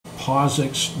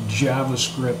POSIX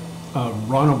JavaScript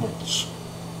runnables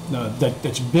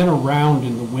that's been around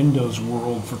in the Windows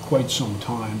world for quite some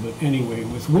time. But anyway,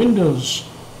 with Windows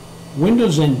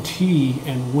NT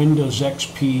and Windows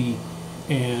XP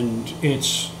and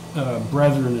its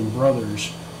brethren and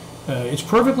brothers, it's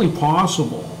perfectly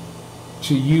possible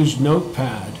to use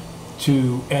Notepad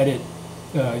to edit.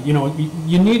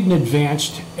 You need an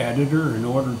advanced editor in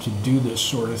order to do this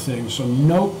sort of thing. So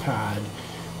Notepad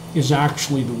is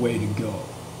actually the way to go.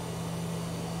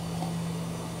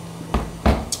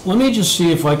 Let me just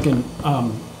see if I can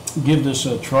give this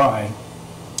a try.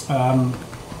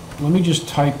 Let me just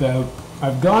type out,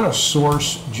 I've got a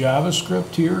source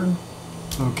JavaScript here.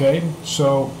 Okay,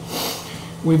 so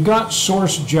we've got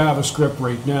source JavaScript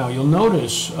right now. You'll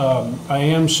notice I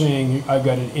am saying I've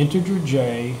got an integer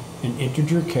j, an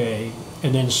integer k,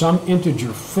 and then some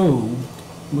integer foo,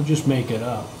 we'll just make it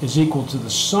up, is equal to the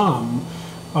sum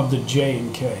of the j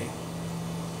and k.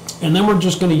 And then we're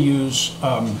just going to use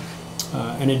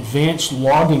an advanced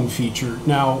logging feature.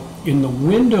 Now, in the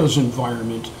Windows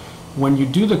environment, when you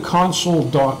do the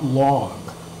console.log,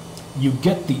 you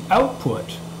get the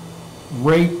output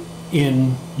right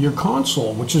in your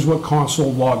console, which is what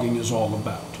console logging is all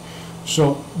about.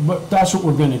 So, but that's what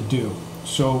we're going to do.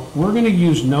 So we're going to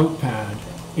use Notepad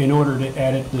in order to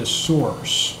edit this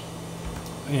source.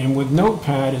 And with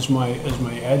Notepad as my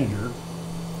editor,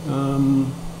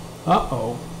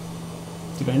 uh-oh,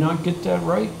 did I not get that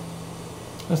right?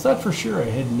 I thought for sure I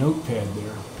had Notepad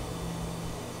there.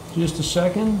 Just a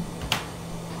second.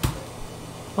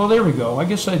 Oh, there we go. I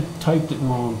guess I typed it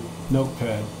wrong,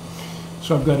 Notepad.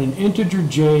 So I've got an integer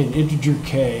j and integer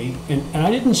k, and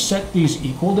I didn't set these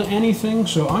equal to anything,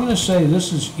 so I'm going to say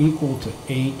this is equal to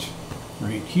 8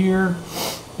 right here,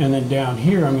 and then down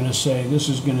here I'm going to say this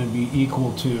is going to be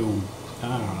equal to, I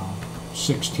don't know,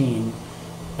 16,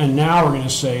 and now we're going to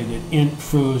say that int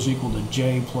foo is equal to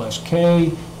j plus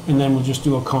k, and then we'll just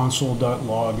do a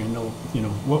console.log, and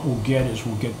what we'll get is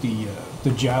we'll get the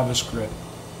JavaScript.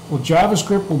 Well,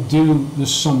 JavaScript will do the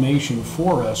summation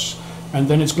for us, and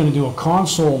then it's going to do a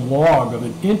console log of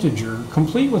an integer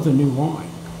complete with a new line.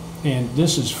 And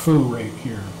this is foo right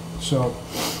here. So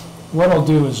what I'll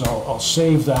do is I'll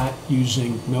save that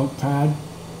using Notepad.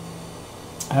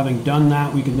 Having done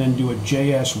that, we can then do a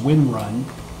JS WinRun.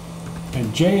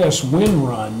 And JS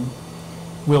WinRun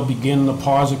will begin the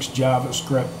POSIX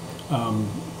JavaScript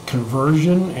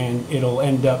conversion, and it'll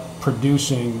end up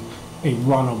producing a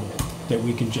runnable that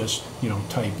we can just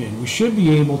type in. We should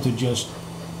be able to just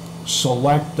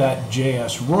select that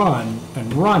JS run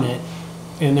and run it,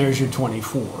 and there's your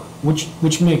 24,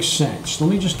 which makes sense. Let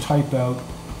me just type out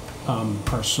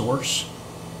our source.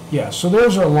 Yeah, so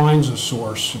there's our lines of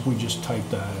source if we just type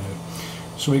that out.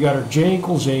 So we got our j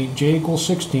equals 8, j equals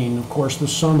 16. Of course, the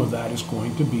sum of that is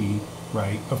going to be,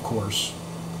 right, of course,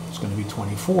 it's going to be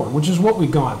 24, which is what we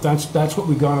got. That's what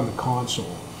we got on the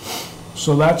console.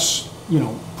 So that's,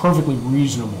 perfectly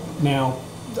reasonable. Now,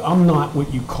 I'm not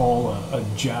what you call a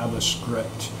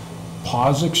JavaScript,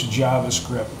 POSIX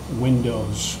JavaScript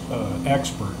Windows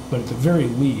expert, but at the very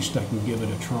least I can give it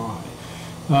a try.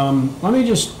 I'm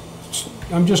just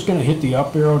going to hit the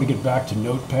up arrow to get back to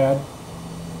Notepad.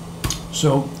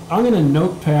 So I'm going to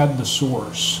Notepad the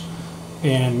source,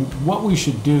 and what we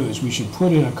should do is we should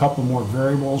put in a couple more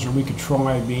variables, or we could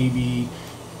try maybe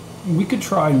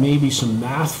some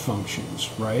math functions,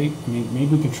 right? I mean,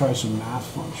 maybe we could try some math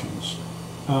functions.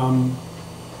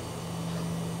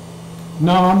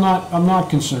 No, I'm not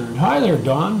concerned. Hi there,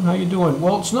 Don. How you doing?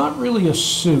 Well, it's not really a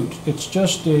suit. It's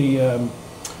just a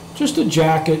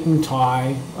jacket and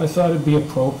tie. I thought it'd be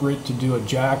appropriate to do a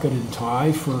jacket and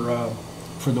tie for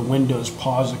the Windows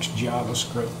POSIX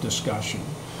JavaScript discussion.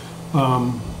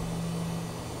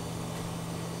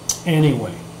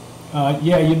 Anyway,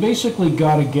 yeah, you basically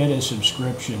got to get a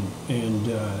subscription, and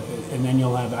then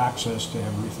you'll have access to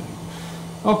everything.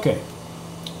 Okay.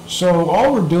 So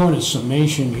all we're doing is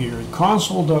summation here.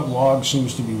 Console.log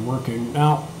seems to be working.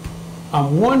 Now,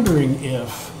 I'm wondering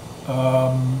if,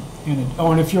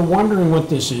 and if you're wondering what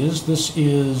this is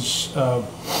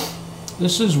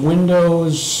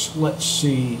Windows, let's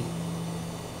see,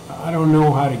 I don't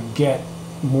know how to get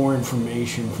more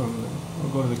information from them. I'll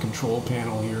go to the control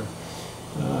panel here.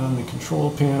 The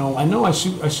control panel, I know I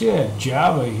see I have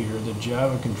Java here, the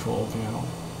Java control panel.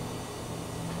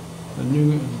 The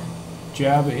new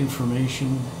Java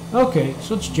information. Okay,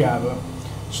 so it's Java.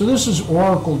 So this is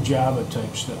Oracle Java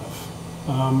type stuff.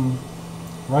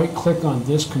 Right click on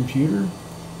this computer.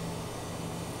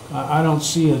 I don't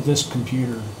see a this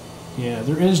computer. Yeah,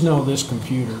 there is no this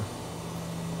computer.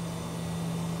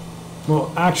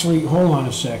 Well, actually, hold on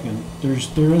a second. There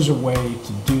is a way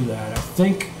to do that. I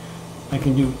think I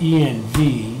can do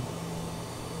env,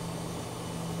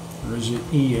 or is it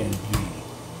env?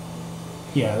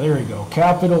 Yeah, there we go.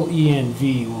 Capital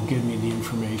env will give me the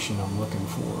information I'm looking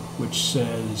for, which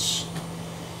says,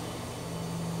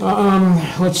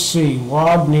 let's see,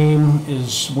 log name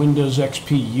is Windows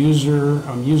XP user.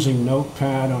 I'm using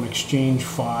Notepad on Exchange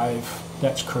 5.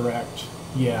 That's correct.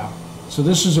 Yeah. So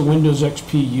this is a Windows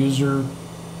XP user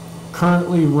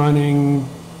currently running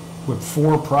with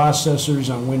 4 processors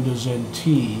on Windows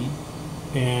NT,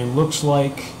 and looks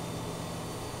like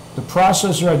the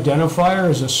processor identifier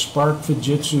is a SPARC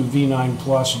Fujitsu V9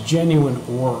 Plus Genuine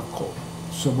Oracle.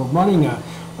 So we're running a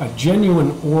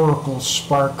genuine Oracle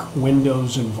SPARC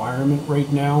Windows environment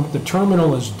right now. The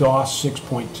terminal is DOS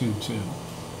 6.22.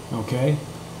 Okay?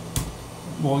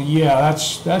 Well, yeah,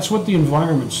 that's what the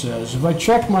environment says. If I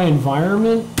check my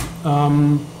environment,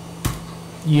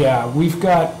 yeah, we've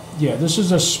got, yeah, this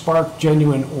is a SPARC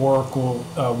Genuine Oracle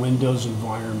Windows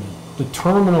environment. The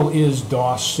terminal is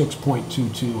DOS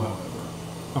 6.22, however.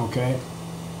 Okay.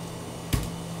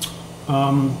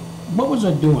 What was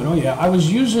I doing? Oh yeah, I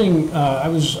was using. I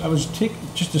was taking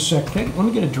just a sec. Let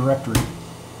me get a directory.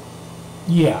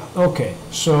 Yeah. Okay.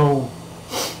 So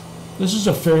this is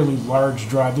a fairly large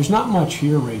drive. There's not much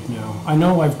here right now. I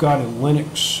know I've got a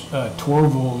Linux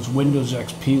Torvalds Windows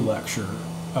XP lecture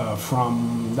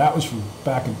from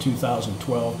back in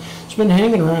 2012. It's been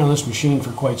hanging around on this machine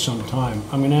for quite some time.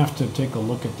 I'm going to have to take a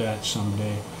look at that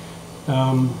someday.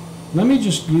 Let me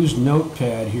just use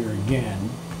Notepad here again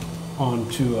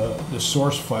onto the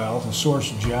source file, the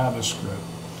source JavaScript.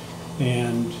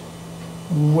 And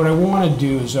what I want to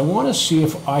do is I want to see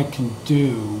if I can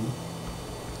do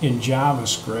in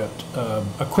JavaScript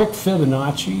a quick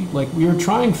Fibonacci. Like we were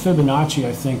trying Fibonacci,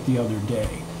 I think, the other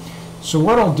day. So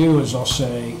what I'll do is I'll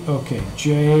say, okay,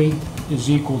 J is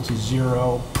equal to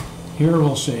 0. Here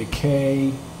we'll say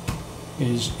K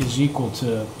is equal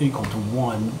to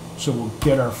 1. So we'll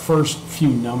get our first few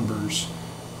numbers.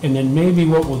 And then maybe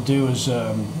what we'll do is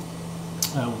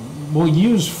we'll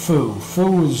use foo.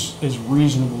 Foo is as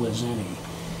reasonable as any.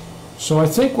 So I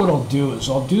think what I'll do is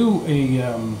I'll do a,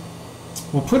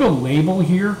 we'll put a label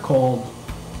here called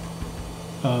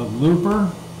looper.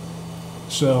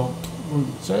 So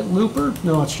is that looper?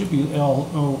 No, it should be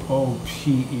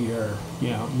L-O-O-P-E-R.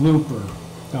 Yeah, looper.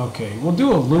 Okay, we'll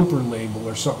do a looper label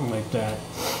or something like that.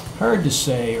 Hard to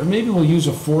say. Or maybe we'll use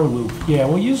a for loop. Yeah,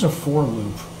 we'll use a for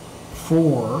loop.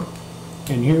 For,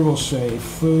 and here we'll say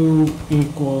foo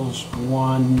equals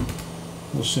 1.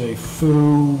 We'll say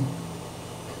foo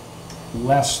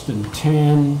less than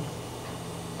 10.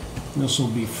 This will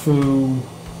be foo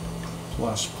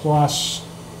plus plus.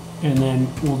 And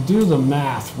then we'll do the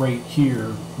math right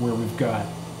here where we've got,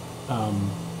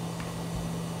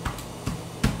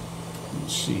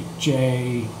 let's see,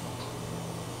 J,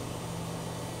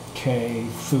 K,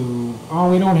 foo. Oh,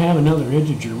 we don't have another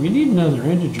integer. We need another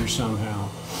integer somehow.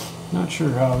 Not sure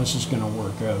how this is going to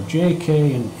work out. J,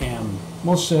 K, and M.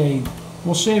 We'll say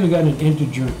we got an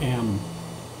integer M.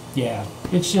 Yeah,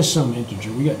 it's just some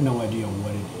integer. We got no idea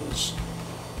what it is.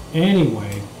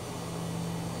 Anyway.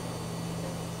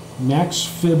 Next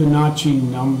Fibonacci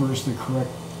number is the correct.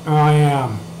 Oh,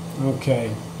 yeah.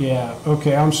 Okay. Yeah.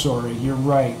 Okay. I'm sorry. You're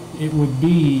right. It would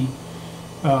be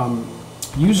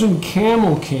using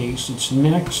camel case. It's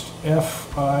next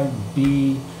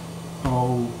Fibonacci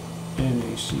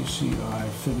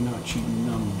Fibonacci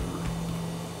number.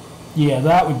 Yeah,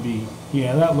 that would be.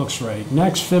 Yeah, that looks right.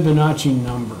 Next Fibonacci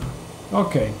number.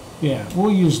 Okay. Yeah,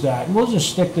 we'll use that. We'll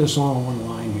just stick this on one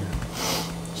line here.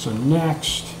 So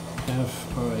next.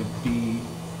 Fibonacci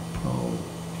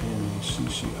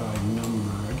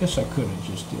number. I guess I could have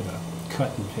just did a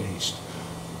cut and paste.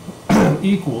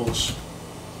 Equals,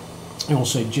 and we'll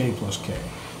say J plus K.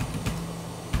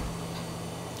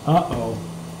 Uh-oh,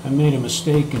 I made a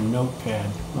mistake in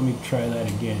Notepad. Let me try that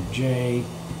again. J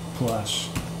plus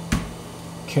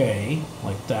K,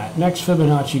 like that. Next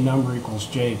Fibonacci number equals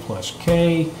J plus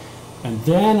K. And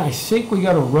then I think we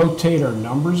got to rotate our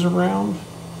numbers around.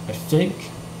 I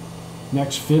think.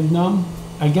 Next fibnum.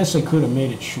 I guess I could have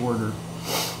made it shorter.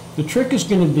 The trick is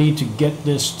going to be to get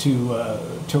this to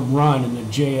run in the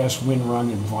JS WinRun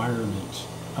environment.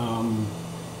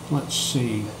 Let's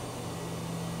see.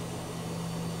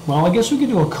 Well, I guess we could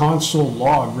do a console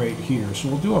log right here. So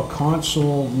we'll do a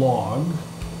console log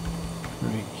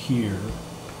right here.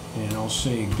 And I'll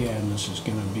say again, this is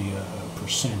going to be a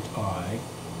 %i.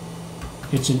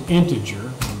 It's an integer.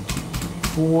 1, 2,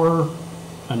 3, 4.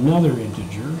 Another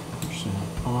integer.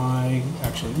 %i.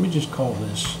 Actually, let me just call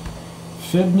this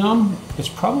fibnum, it's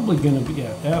probably going to be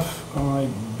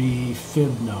FIB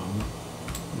fibnum.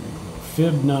 There you go,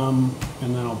 fibnum,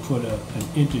 and then I'll put an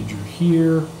integer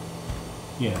here.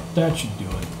 Yeah, that should do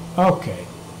it. Okay,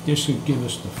 this should give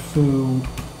us the foo,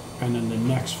 and then the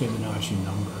next Fibonacci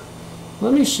number.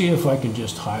 Let me see if I can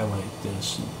just highlight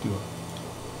this and do it.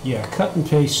 Yeah, cut and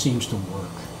paste seems to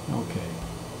work. Okay,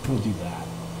 we'll do that.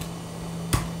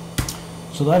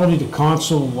 So that'll be the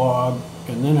console log,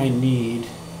 and then I need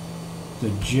the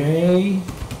J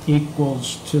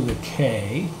equals to the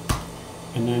K,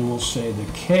 and then we'll say the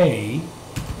K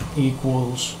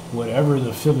equals whatever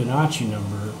the Fibonacci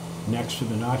number, next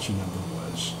Fibonacci number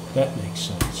was. That makes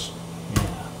sense.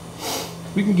 Yeah.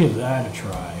 We can give that a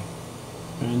try.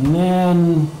 And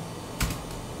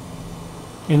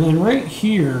then right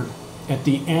here at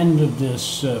the end of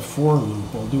this for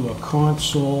loop, I'll do a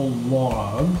console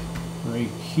log right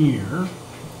here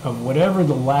of whatever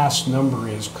the last number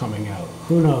is coming out.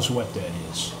 Who knows what that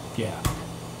is? Yeah.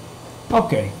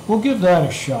 Okay, we'll give that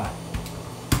a shot.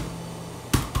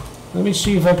 Let me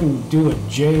see if I can do a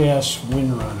JS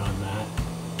WinRun on that.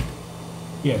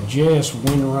 Yeah, JS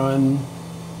WinRun.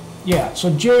 Yeah,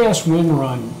 so JS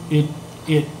WinRun,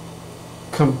 it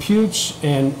computes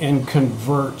and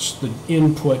converts the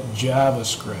input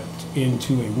JavaScript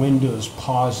into a Windows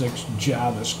POSIX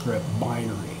JavaScript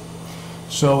binary.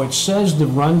 So it says the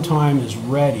runtime is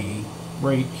ready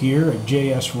right here at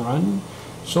JS run.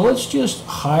 So let's just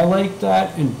highlight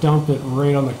that and dump it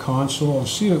right on the console and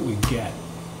see what we get.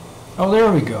 Oh,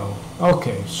 there we go.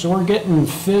 Okay, so we're getting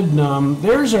fibnum.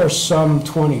 There's our sum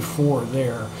 24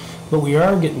 there, but we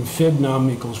are getting fibnum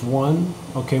equals 1.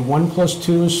 Okay, 1 plus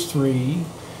 2 is 3.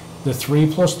 The 3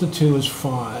 plus the 2 is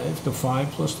 5. The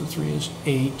 5 plus the 3 is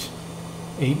 8.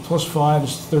 8 plus 5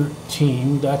 is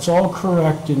 13. That's all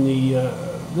correct in the,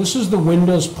 this is the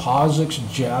Windows POSIX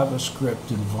JavaScript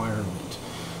environment.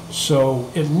 So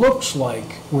it looks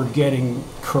like we're getting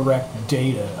correct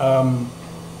data.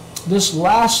 This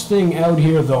last thing out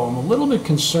here, though, I'm a little bit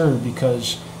concerned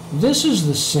because this is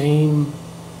the same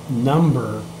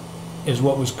number as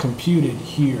what was computed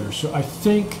here. So I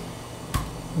think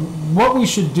what we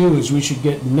should do is we should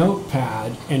get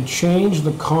Notepad and change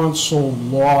the console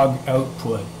log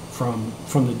output from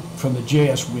the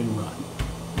JS WinRun.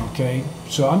 Okay,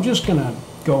 so I'm just going to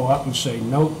go up and say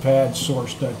Notepad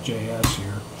source.js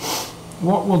here.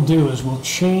 What we'll do is we'll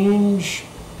change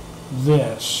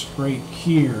this right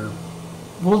here.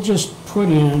 We'll just put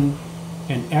in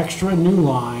an extra new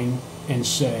line and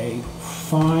say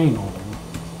final.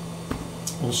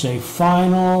 We'll say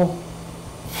final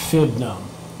fibnum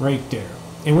right there.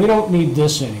 And we don't need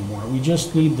this anymore. We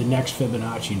just need the next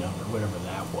Fibonacci number, whatever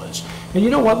that was. And you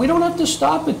know what? We don't have to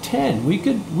stop at 10. We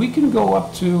can go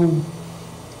up to,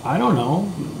 I don't know,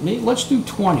 let's do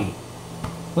 20.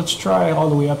 Let's try all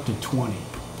the way up to 20.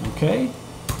 Okay?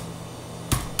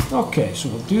 Okay, so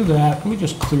we'll do that. Let me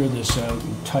just clear this out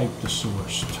and type the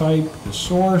source. Type the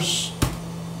source.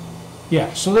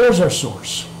 Yeah, so there's our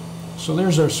source. So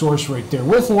there's our source right there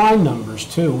with line numbers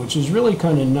too, which is really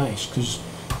kind of nice because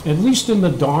at least in the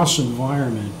DOS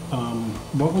environment,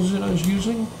 what was it I was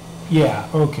using? Yeah,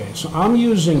 okay, so I'm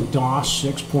using DOS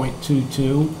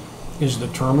 6.22 is the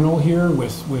terminal here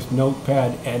with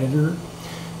Notepad Editor.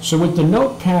 So with the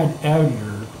Notepad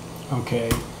Editor,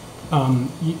 okay,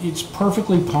 it's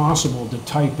perfectly possible to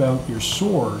type out your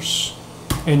source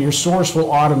and your source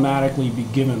will automatically be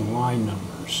given line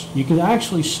numbers. You can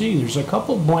actually see there's a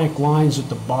couple blank lines at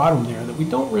the bottom there that we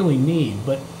don't really need,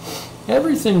 but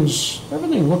everything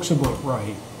looks about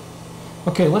right.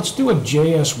 Okay, let's do a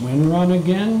JS WinRun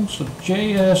again. So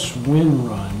JS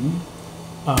WinRun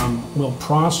will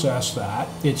process that.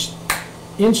 It's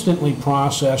instantly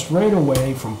processed right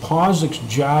away from POSIX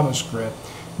JavaScript.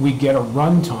 We get a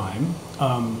runtime.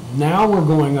 Now we're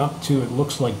going up to, it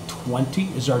looks like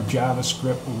 20 is our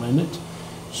JavaScript limit.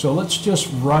 So let's just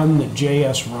run the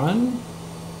JS run,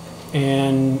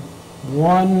 and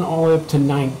 1 all the way up to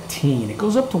 19. It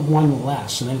goes up to 1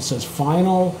 less, and then it says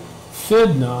final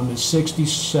fibnum is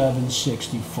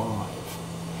 6765.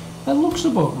 That looks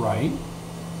about right,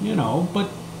 you know, but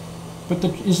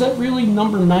is that really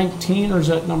number 19 or is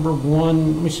that number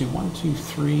 1? Let me see, 1, 2,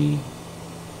 3,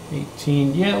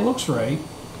 18. Yeah, it looks right.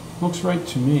 Looks right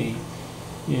to me.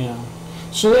 Yeah.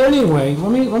 So anyway,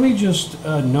 let me just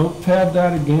notepad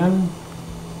that again.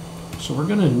 So we're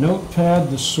going to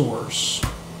notepad the source.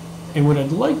 And what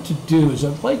I'd like to do is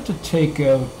I'd like to take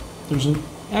out, there's an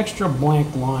extra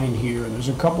blank line here, and there's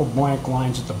a couple blank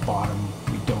lines at the bottom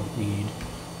we don't need.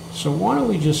 So why don't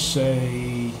we just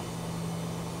say,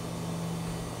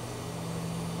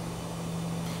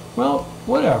 well,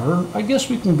 whatever. I guess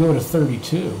we can go to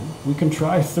 32. We can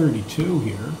try 32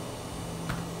 here.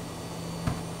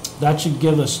 That should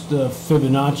give us the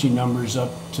Fibonacci numbers up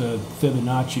to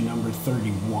Fibonacci number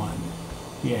 31.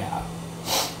 Yeah.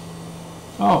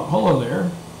 Oh, hello there.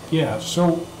 Yeah,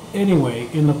 so anyway,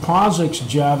 in the POSIX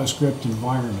JavaScript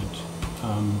environment,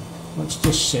 let's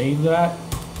just save that.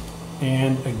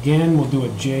 And again, we'll do a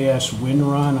JS win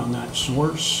run on that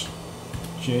source.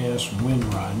 JS win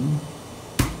run.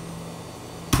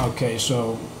 Okay,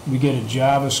 so we get a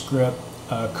JavaScript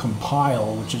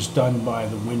compile, which is done by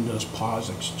the Windows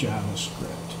POSIX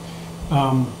JavaScript.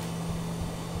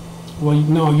 Well,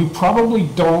 no, you probably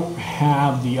don't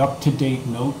have the up-to-date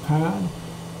notepad.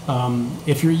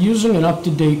 If you're using an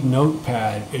up-to-date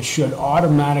notepad, it should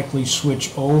automatically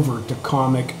switch over to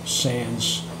Comic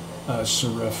Sans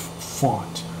serif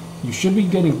font. You should be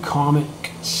getting Comic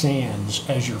Sans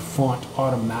as your font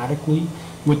automatically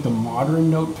with the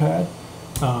modern notepad.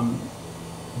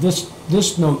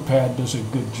 This notepad does a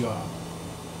good job.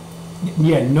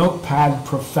 Yeah, Notepad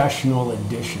Professional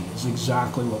Edition is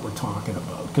exactly what we're talking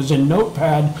about. Because in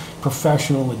Notepad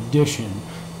Professional Edition,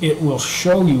 it will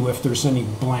show you if there's any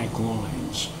blank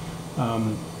lines.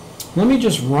 Let me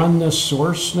just run this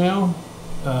source now.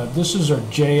 This is our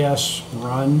JS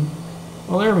run.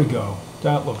 Well, there we go.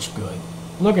 That looks good.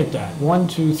 Look at that. 1,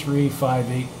 2, 3,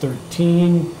 5, 8,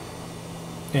 13.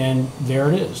 And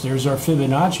there it is. There's our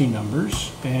Fibonacci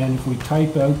numbers. And if we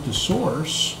type out the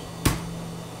source,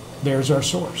 there's our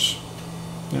source.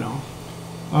 You know.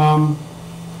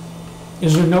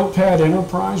 Is there Notepad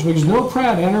Enterprise? Because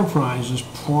Notepad Enterprise is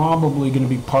probably going to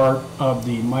be part of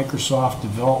the Microsoft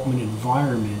development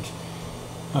environment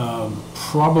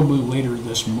probably later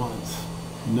this month.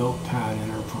 Notepad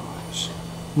Enterprise.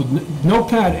 With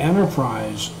Notepad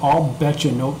Enterprise, I'll bet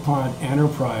you Notepad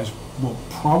Enterprise will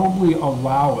probably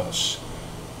allow us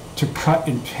to cut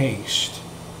and paste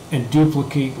and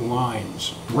duplicate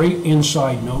lines right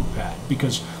inside Notepad,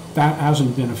 because that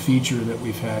hasn't been a feature that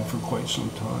we've had for quite some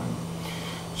time.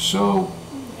 So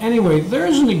anyway,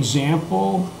 there's an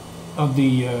example of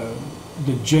the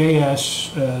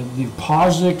JS, the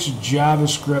POSIX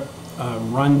JavaScript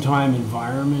runtime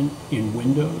environment in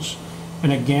Windows.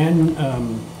 And again,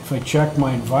 if I check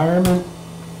my environment,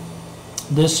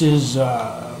 this is,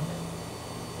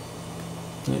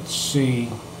 let's see,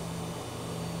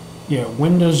 yeah,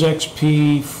 Windows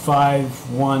XP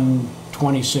 5.1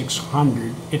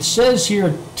 2600. It says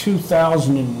here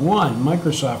 2001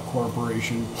 Microsoft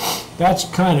Corporation. That's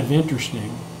kind of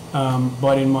interesting.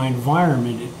 But in my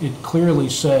environment, it clearly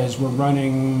says we're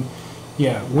running,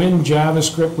 yeah, Win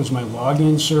JavaScript was my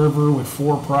login server with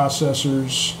 4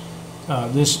 processors.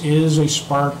 This is a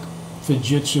Spark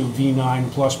Fujitsu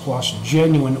v9++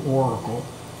 genuine Oracle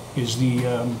is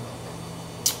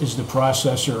the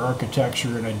processor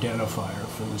architecture and identifier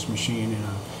for this machine in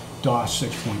a DOS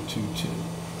 6.22.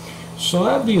 So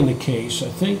that being the case, I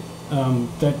think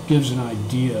that gives an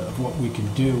idea of what we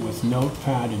can do with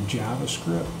Notepad and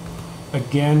JavaScript.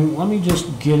 Again, let me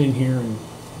just get in here and,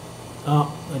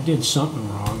 oh, I did something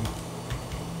wrong.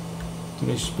 Did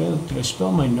I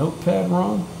spell my Notepad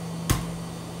wrong?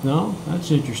 No?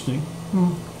 That's interesting.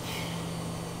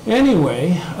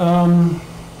 Anyway,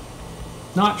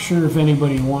 not sure if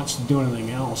anybody wants to do anything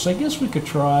else. I guess we could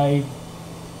try.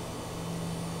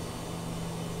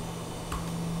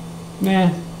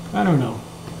 Nah, I don't know.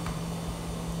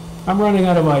 I'm running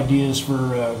out of ideas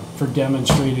for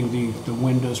demonstrating the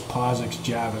Windows POSIX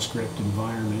JavaScript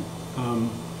environment.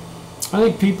 I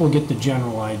think people get the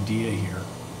general idea here.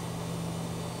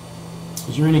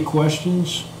 Is there any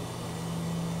questions?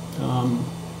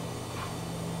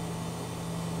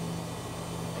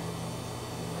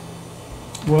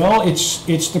 Well,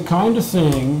 it's the kind of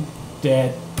thing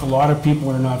that a lot of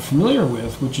people are not familiar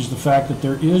with, which is the fact that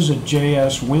there is a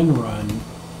JS win run.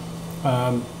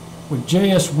 With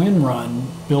JS win run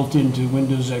built into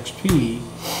Windows XP,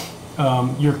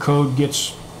 your code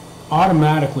gets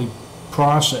automatically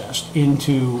processed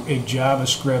into a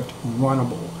JavaScript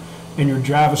runnable. And your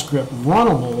JavaScript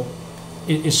runnable,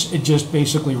 it just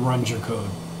basically runs your code.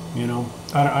 You know,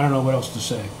 I don't know what else to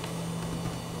say.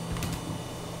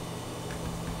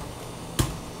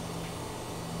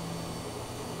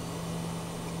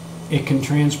 It can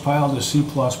transpile to C++.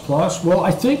 Well,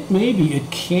 I think maybe it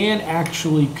can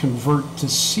actually convert to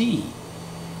C.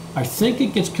 I think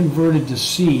it gets converted to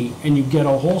C, and you get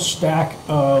a whole stack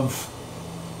of,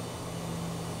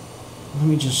 let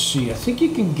me just see, I think you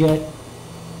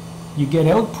get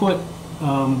output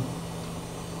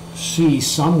C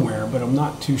somewhere, but I'm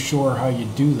not too sure how you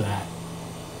do that.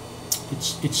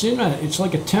 It's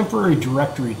like a temporary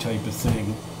directory type of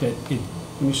thing that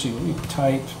let me see, let me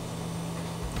type,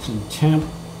 it's in temp.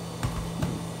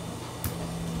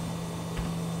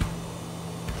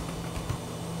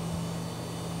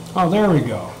 Oh, there we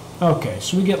go. Okay,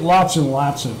 so we get lots and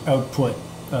lots of output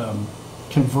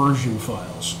conversion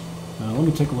files. Let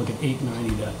me take a look at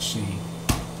 890.c.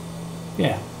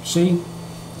 Yeah, see?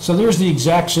 So there's the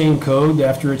exact same code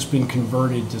after it's been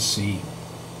converted to C.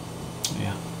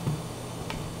 Yeah.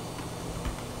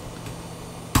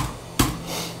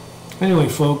 Anyway,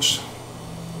 folks,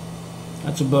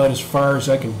 that's about as far as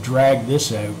I can drag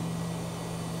this out.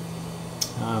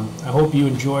 I hope you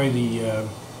enjoy the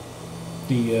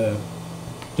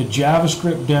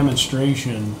JavaScript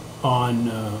demonstration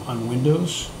on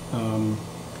Windows.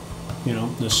 You know,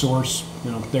 the source, you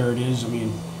know, there it is. I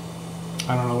mean,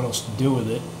 I don't know what else to do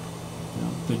with it. You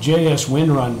know, the JS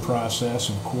WinRun process,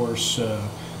 of course,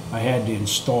 I had to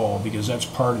install because that's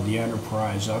part of the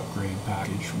enterprise upgrade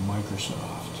package from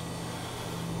Microsoft.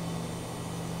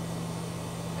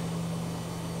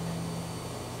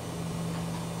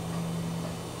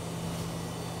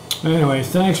 Anyway,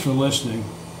 thanks for listening.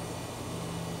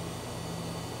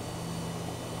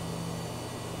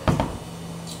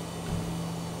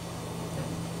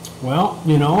 Well,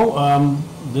 you know,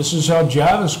 this is how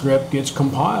JavaScript gets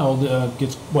compiled,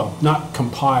 well, not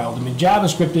compiled. I mean,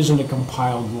 JavaScript isn't a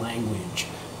compiled language,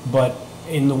 but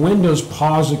in the Windows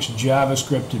POSIX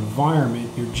JavaScript environment,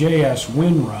 your JS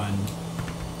WinRun,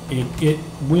 it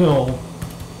will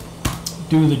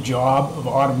do the job of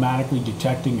automatically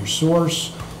detecting your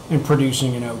source and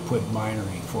producing an output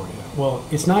binary for you. Well,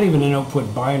 it's not even an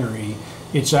output binary,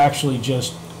 it's actually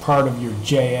just part of your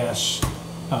JS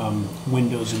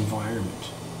Windows environment.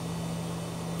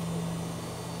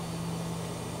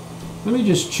 Let me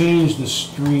just change the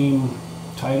stream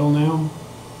title now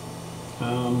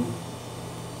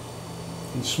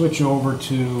and switch over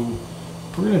to,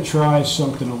 we're going to try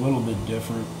something a little bit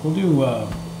different. We'll do,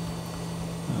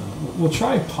 we'll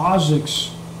try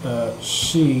POSIX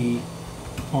C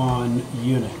on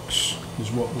Unix is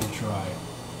what we'll try.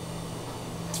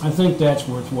 I think that's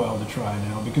worthwhile to try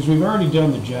now because we've already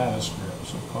done the JavaScript.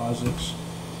 So POSIX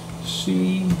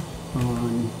C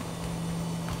on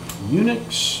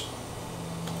Unix.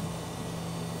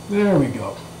 There we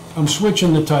go. I'm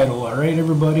switching the title, all right,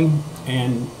 everybody?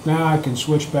 And now I can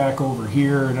switch back over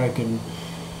here and I can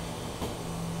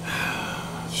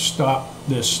stop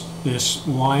this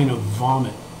line of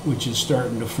vomit which is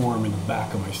starting to form in the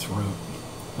back of my throat.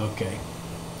 Okay.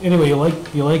 Anyway, you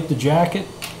like the jacket?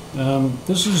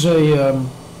 This is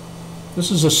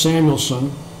a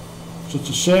Samuelson. So it's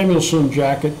a Samuelson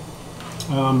jacket,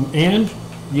 and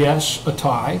yes, a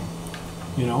tie,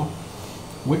 you know,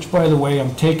 which, by the way,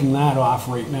 I'm taking that off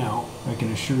right now, I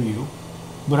can assure you.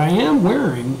 But I am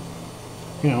wearing,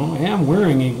 you know, I am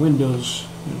wearing a Windows,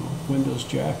 you know, Windows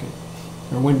jacket,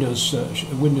 or Windows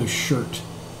shirt,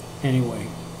 anyway.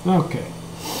 Okay.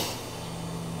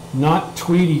 Not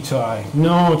Tweety tie.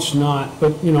 No, it's not.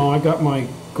 But, you know, I got my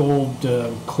gold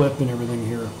clip and everything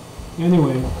here.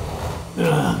 Anyway.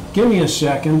 Give me a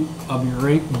second. I'll be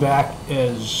right back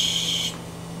as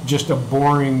just a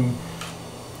boring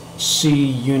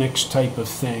C Unix type of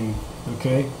thing.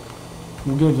 Okay?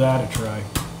 We'll give that a try.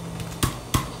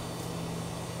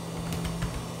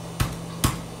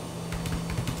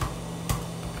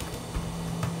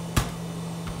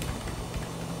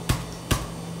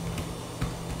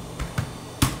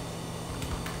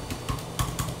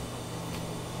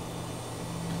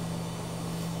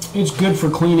 It's good for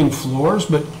cleaning floors,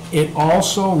 but it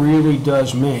also really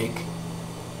does make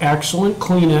excellent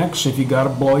Kleenex if you got to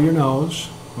blow your nose,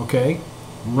 okay?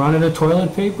 Running a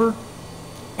toilet paper,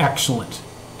 excellent.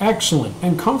 Excellent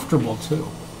and comfortable too.